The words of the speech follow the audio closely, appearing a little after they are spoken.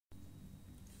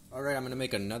Alright, I'm going to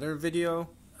make another video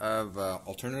of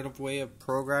alternative way of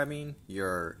programming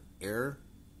your air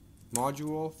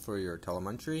module for your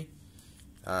telemetry.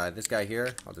 This guy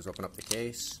here, I'll just open up the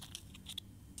case.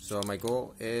 So my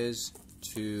goal is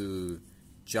to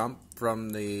jump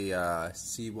from the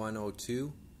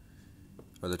C102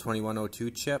 or the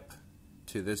 2102 chip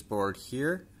to this board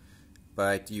here,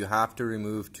 but you have to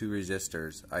remove two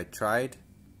resistors. I tried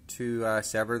to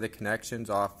sever the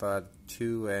connections off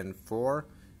 2 and 4,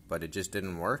 but it just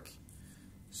didn't work.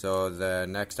 So the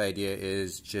next idea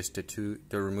is just to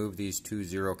remove these two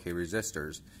 0K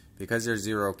resistors. Because they're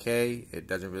 0K, it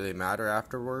doesn't really matter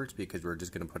afterwards because we're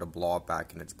just going to put a blob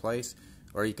back in its place.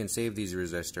 Or you can save these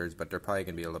resistors, but they're probably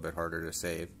going to be a little bit harder to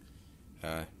save.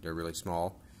 They're really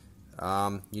small.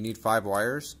 You need 5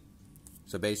 wires.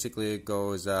 So basically it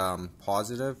goes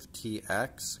positive,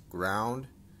 TX, ground,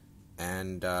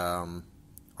 and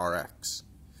RX.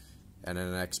 And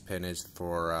then the next pin is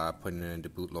for putting it into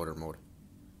bootloader mode.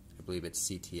 I believe it's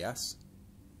CTS.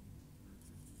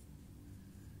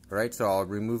 Alright, so I'll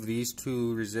remove these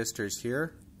two resistors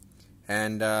here.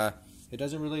 And it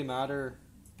doesn't really matter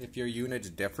if your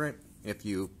unit's different. If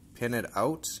you pin it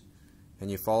out and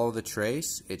you follow the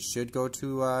trace, it should go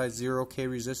to a 0K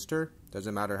resistor.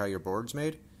 Doesn't matter how your board's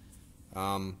made.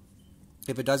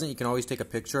 If it doesn't, you can always take a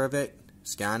picture of it,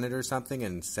 scan it or something,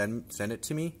 and send it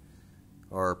to me.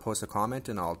 Or post a comment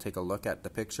and I'll take a look at the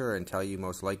picture and tell you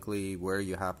most likely where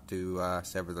you have to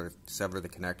sever the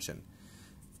connection.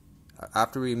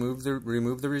 After remove the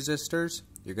resistors,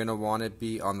 you're going to want to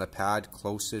be on the pad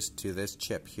closest to this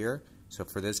chip here. So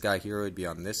for this guy here it would be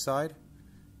on this side,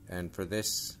 and for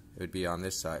this it would be on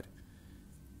this side.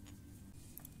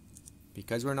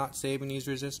 Because we're not saving these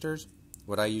resistors,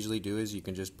 what I usually do is you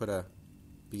can just put a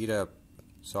bead of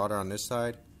solder on this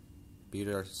side, bead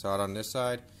of solder on this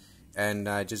side, and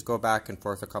just go back and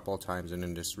forth a couple of times and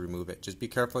then just remove it. Just be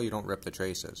careful you don't rip the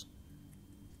traces.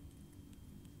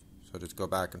 So just go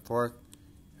back and forth,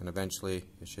 and eventually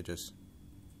it should just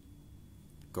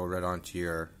go right onto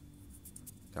your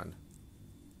gun.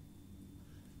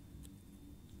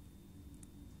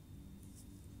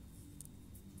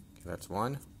 Okay, that's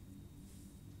one.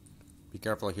 Be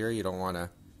careful here, you don't want to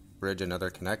bridge another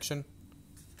connection.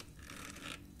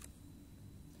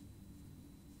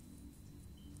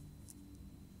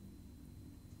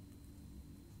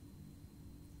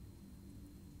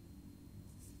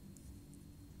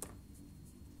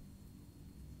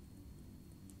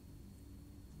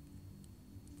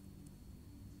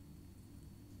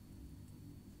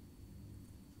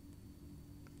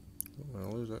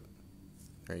 I'll lose it.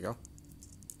 There you go.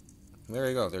 There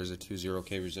you go. There's the two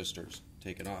 0K resistors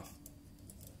taken off.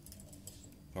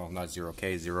 Well, not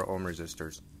 0K, 0 ohm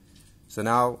resistors. So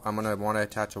now I'm going to want to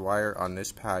attach a wire on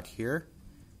this pad here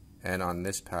and on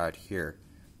this pad here.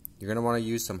 You're going to want to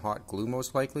use some hot glue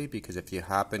most likely, because if you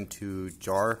happen to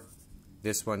jar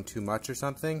this one too much or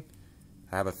something,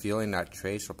 I have a feeling that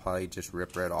trace will probably just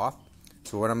rip right off.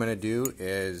 So what I'm going to do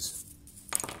is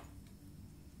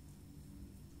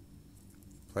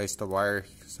place the wire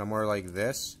somewhere like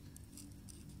this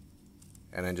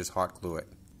and then just hot glue it.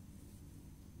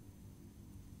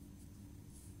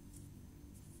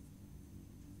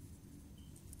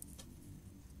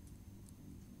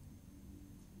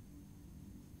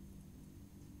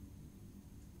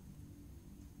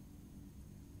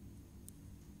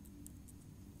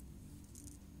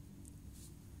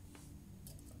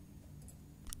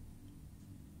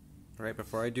 Alright,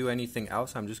 before I do anything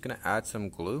else, I'm just going to add some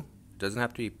glue. It doesn't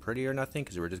have to be pretty or nothing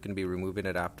because we're just going to be removing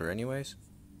it after anyways.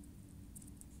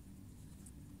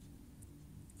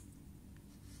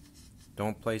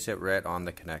 Don't place it right on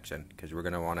the connection because we're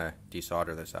going to want to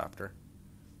desolder this after.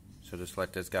 So just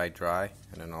let this guy dry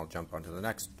and then I'll jump onto the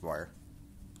next wire.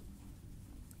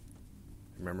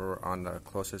 Remember, we're on the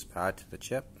closest pad to the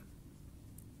chip.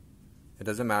 It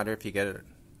doesn't matter if you get it,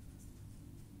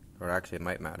 or actually it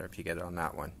might matter if you get it on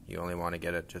that one. You only want to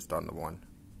get it just on the one.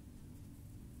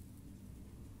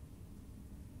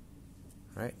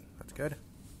 Alright, that's good.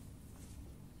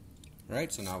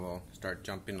 Alright, so now we'll start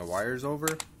jumping the wires over.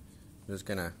 I'm just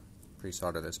going to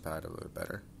pre-solder this pad a little bit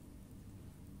better.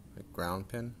 Like ground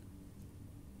pin.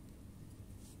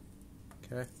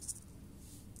 Okay.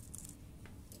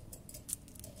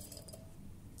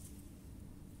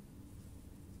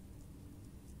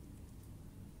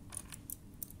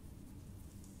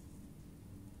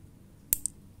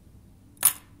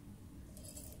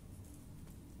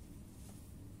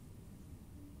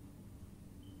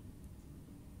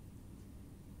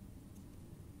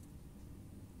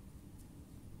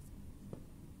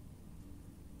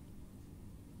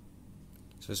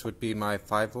 So this would be my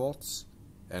 5 volts,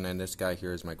 and then this guy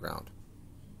here is my ground.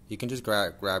 You can just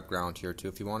grab ground here too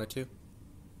if you wanted to.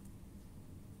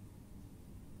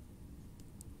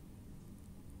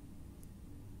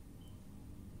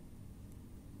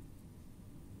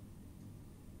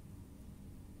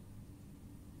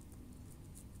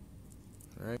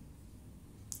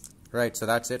 Alright, so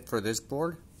that's it for this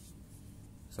board.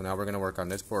 So now we're going to work on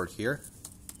this board here.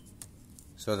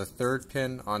 So the third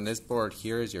pin on this board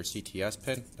here is your CTS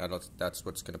pin. That's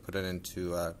what's going to put it into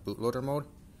bootloader mode.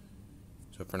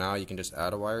 So for now you can just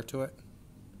add a wire to it.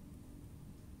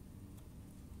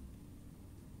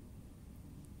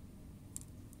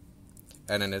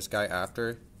 And then this guy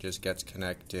after just gets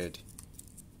connected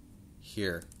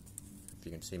here. If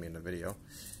you can see me in the video.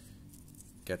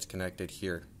 Gets connected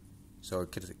here. So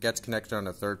it gets connected on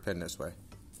the third pin this way.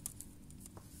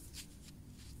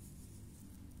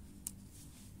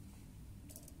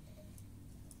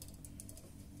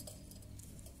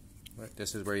 Right,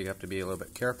 this is where you have to be a little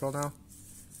bit careful now.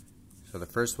 So the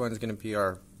first one is going to be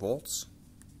our volts.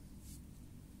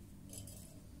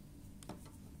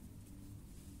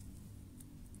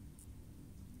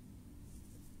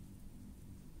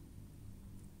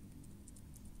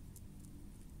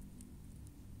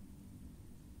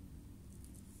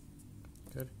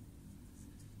 Good.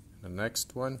 The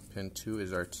next one, pin 2,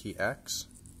 is our TX.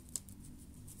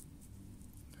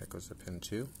 That goes to pin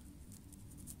 2.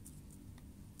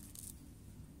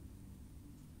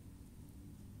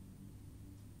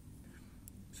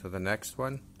 So the next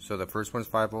one, so the first one's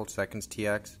 5 volts, second's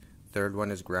TX, third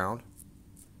one is ground.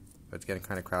 But it's getting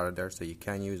kind of crowded there, so you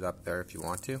can use up there if you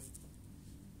want to.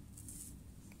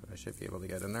 But I should be able to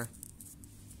get in there.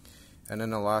 And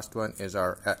then the last one is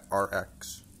our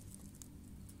RX.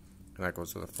 And that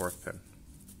goes to the fourth pin.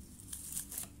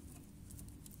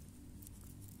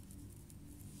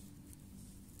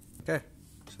 Okay,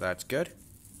 so that's good.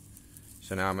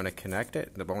 So now I'm going to connect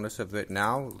it. The bonus of it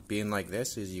now being like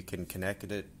this is you can connect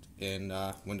it in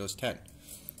Windows 10.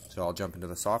 So I'll jump into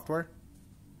the software.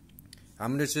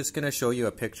 I'm just going to show you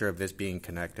a picture of this being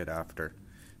connected after.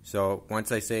 So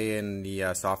once I say in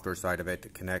the software side of it to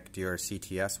connect your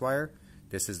CTS wire,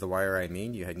 this is the wire I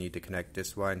mean. You need to connect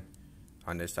this one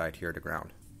on this side here to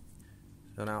ground.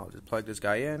 So now I'll just plug this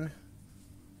guy in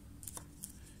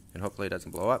and hopefully it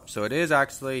doesn't blow up. So it is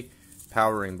actually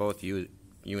powering both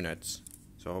units,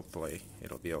 so hopefully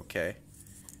it'll be okay.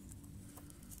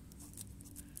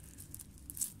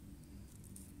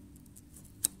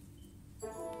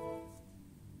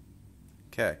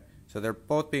 Okay, so they're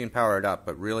both being powered up,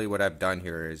 but really what I've done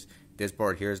here is this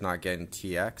board here is not getting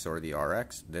TX or the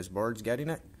RX, this board's getting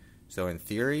it. So in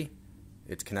theory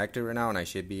it's connected right now and I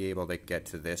should be able to get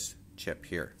to this chip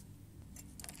here.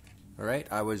 Alright,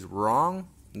 I was wrong.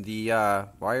 The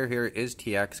wire here is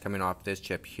TX coming off this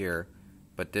chip here,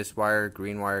 but this wire,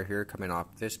 green wire here coming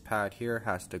off this pad here,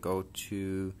 has to go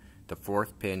to the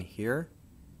fourth pin here,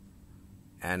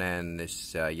 and then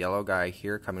this yellow guy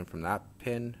here coming from that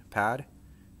pad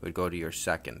would go to your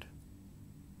second.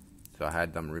 So I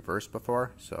had them reversed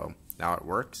before, so now it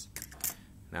works.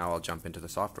 Now I'll jump into the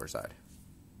software side.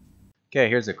 Okay,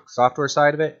 here's the software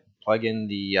side of it. Plug in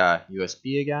the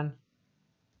USB again.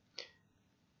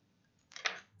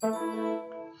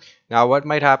 Now what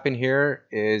might happen here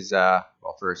is,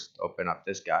 well, first open up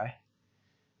this guy.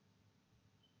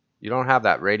 You don't have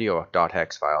that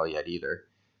radio.hex file yet either.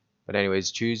 But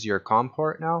anyways, choose your COM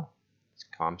port now. It's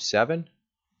COM7.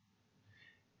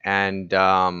 And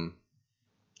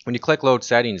when you click load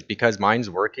settings, because mine's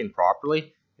working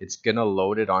properly, it's going to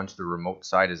load it onto the remote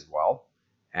side as well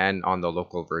and on the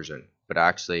local version. But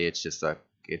actually it's just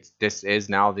this is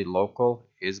now the local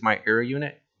is my air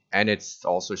unit, and it's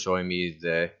also showing me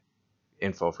the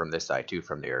info from this side too,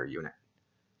 from the air unit.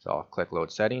 So I'll click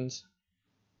load settings.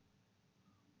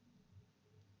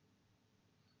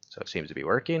 So it seems to be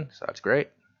working, so that's great.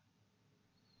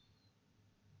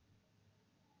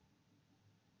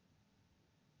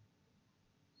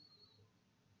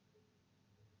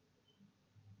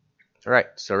 Alright,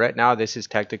 so right now this is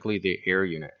technically the air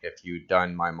unit if you've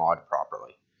done my mod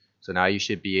properly. So now you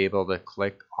should be able to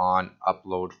click on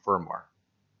upload firmware.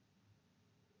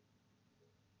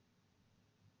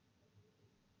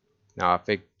 Now if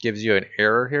it gives you an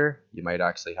error here, you might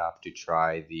actually have to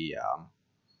try the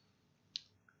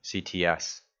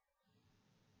CTS.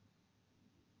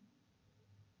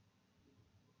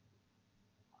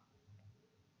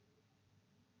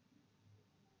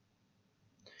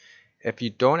 If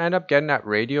you don't end up getting that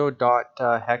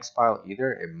radio.hex file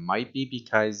either, it might be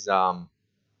because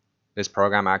this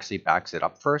program actually backs it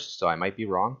up first, so I might be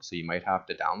wrong, so you might have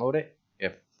to download it.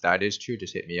 If that is true,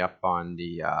 just hit me up on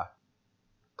the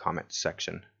comment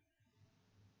section.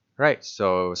 Alright,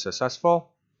 so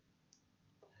successful.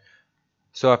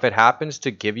 So if it happens to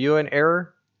give you an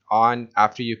error on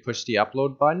after you push the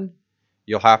upload button,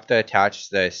 you'll have to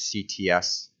attach the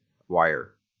CTS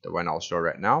wire, the one I'll show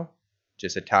right now.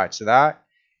 Just attach that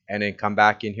and then come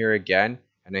back in here again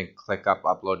and then click up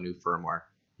upload new firmware.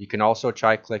 You can also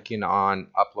try clicking on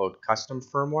upload custom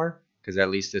firmware, because at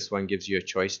least this one gives you a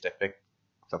choice to pick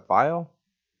the file,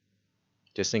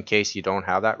 just in case you don't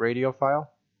have that radio file.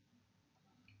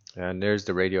 And there's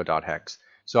the radio.hex.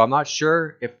 So I'm not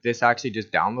sure if this actually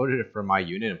just downloaded it from my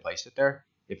unit and placed it there.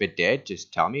 If it did,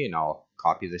 just tell me and I'll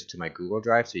copy this to my Google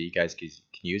Drive so you guys can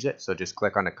use it. So just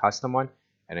click on the custom one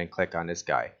and then click on this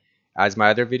guy. As my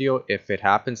other video, if it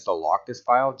happens to lock this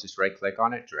file, just right click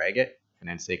on it, drag it, and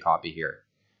then say copy here.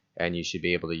 And you should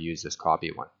be able to use this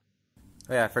copy one.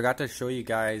 Oh yeah, I forgot to show you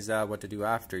guys what to do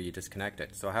after you disconnect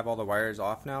it. So I have all the wires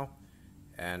off now,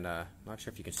 and I'm not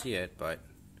sure if you can see it, but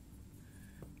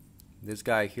this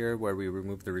guy here where we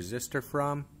remove the resistor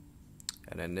from,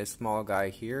 and then this small guy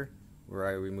here where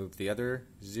I remove the other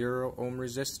 0 ohm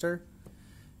resistor.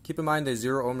 Keep in mind the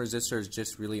 0 ohm resistor is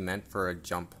just really meant for a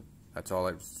jump. That's all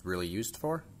it's really used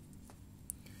for.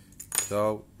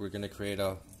 So we're going to create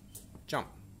a jump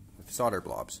with solder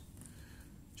blobs.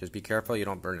 Just be careful you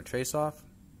don't burn the trace off.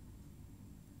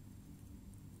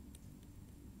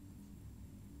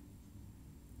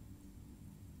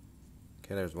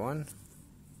 Okay, there's one.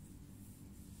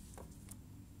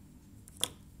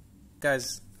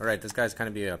 Alright, this guy's kind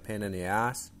of be a pain in the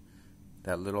ass,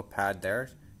 that little pad there.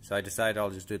 So I decided I'll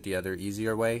just do it the other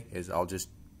easier way, is I'll just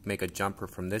make a jumper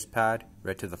from this pad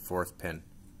right to the 4th pin.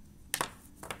 So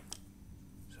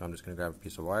I'm just going to grab a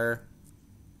piece of wire.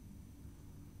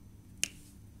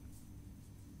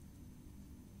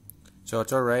 So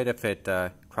it's alright if it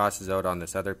crosses out on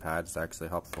this other pad. It's actually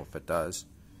helpful if it does.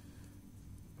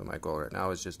 But my goal right now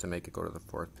is just to make it go to the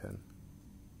 4th pin.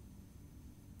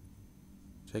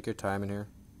 Take your time in here.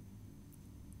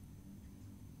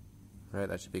 Alright,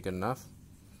 that should be good enough.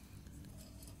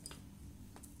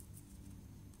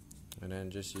 And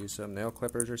then just use some nail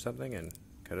clippers or something and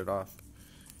cut it off.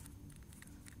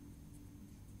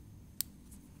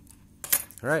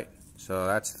 Alright, so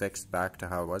that's fixed back to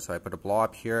how it was. So I put a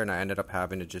blob here and I ended up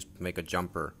having to just make a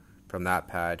jumper from that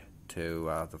pad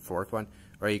to the 4th one.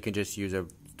 Or you can just use a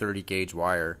 30 gauge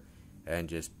wire and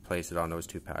just place it on those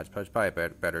 2 pads. But it's probably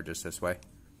better just this way.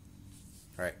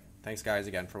 Alright, thanks guys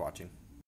again for watching.